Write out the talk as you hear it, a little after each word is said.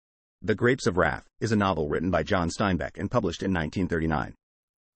The Grapes of Wrath is a novel written by John Steinbeck and published in 1939.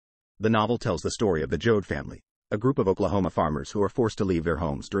 The novel tells the story of the Joad family, a group of Oklahoma farmers who are forced to leave their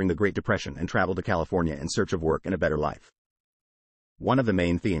homes during the Great Depression and travel to California in search of work and a better life. One of the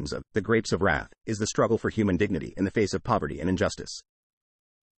main themes of The Grapes of Wrath is the struggle for human dignity in the face of poverty and injustice.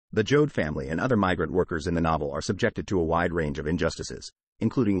 The Joad family and other migrant workers in the novel are subjected to a wide range of injustices,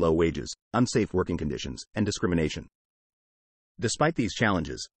 including low wages, unsafe working conditions, and discrimination. Despite these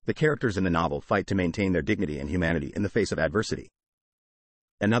challenges, the characters in the novel fight to maintain their dignity and humanity in the face of adversity.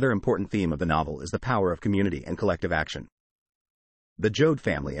 Another important theme of the novel is the power of community and collective action. The Joad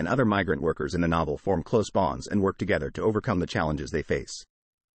family and other migrant workers in the novel form close bonds and work together to overcome the challenges they face.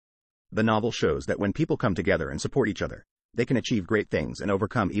 The novel shows that when people come together and support each other, they can achieve great things and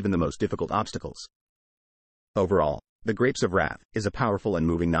overcome even the most difficult obstacles. Overall, The Grapes of Wrath is a powerful and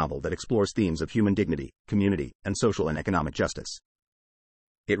moving novel that explores themes of human dignity, community, and social and economic justice.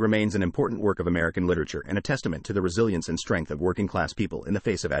 It remains an important work of American literature and a testament to the resilience and strength of working-class people in the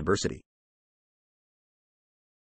face of adversity.